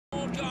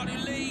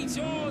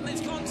Right, and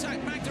there's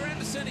contact. Magda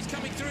Anderson is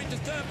coming through into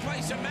third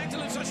place, so Magda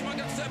looks like she might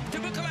go to third. De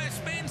Buccleuch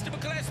spins,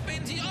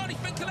 he's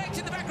been collected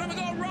in the background, we've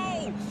got a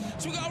roll!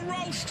 So we've got a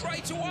roll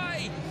straight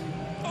away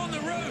on the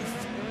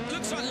roof.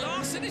 Looks like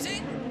Larsen, is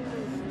it?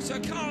 So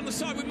car on the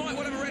side, we might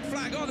well have a red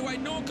flag. Either way,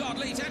 Norgard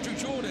leads Andrew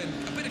Jordan.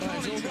 A bit of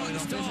carnage right at the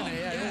start.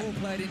 Yeah, all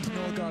played into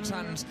Norgard's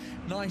hands.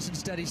 Nice and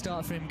steady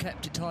start for him,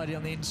 kept it tidy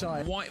on the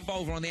inside. White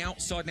Volvo on the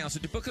outside now. So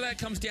De Buccleuch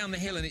comes down the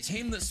hill and it's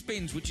him that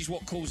spins, which is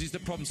what causes the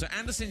problem. So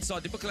Anderson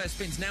inside, De Buccleuch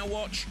spins. Now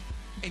watch,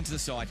 into the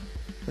side.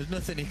 There's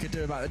nothing he could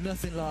do about it,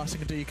 nothing Larsen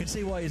can do. You can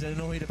see why he's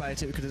annoyed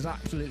about it, because there's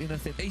absolutely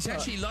nothing. He's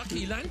actually lucky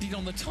he landed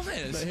on the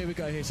tyres. But here we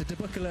go here. So De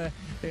Buccleuch,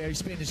 he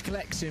spins,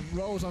 collects him,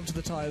 rolls onto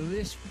the tyre.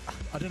 This,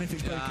 I don't know if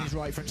it's broken his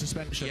right front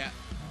suspension. Yeah.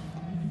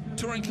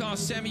 TouringCar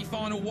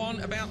semi-final one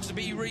about to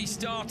be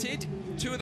restarted.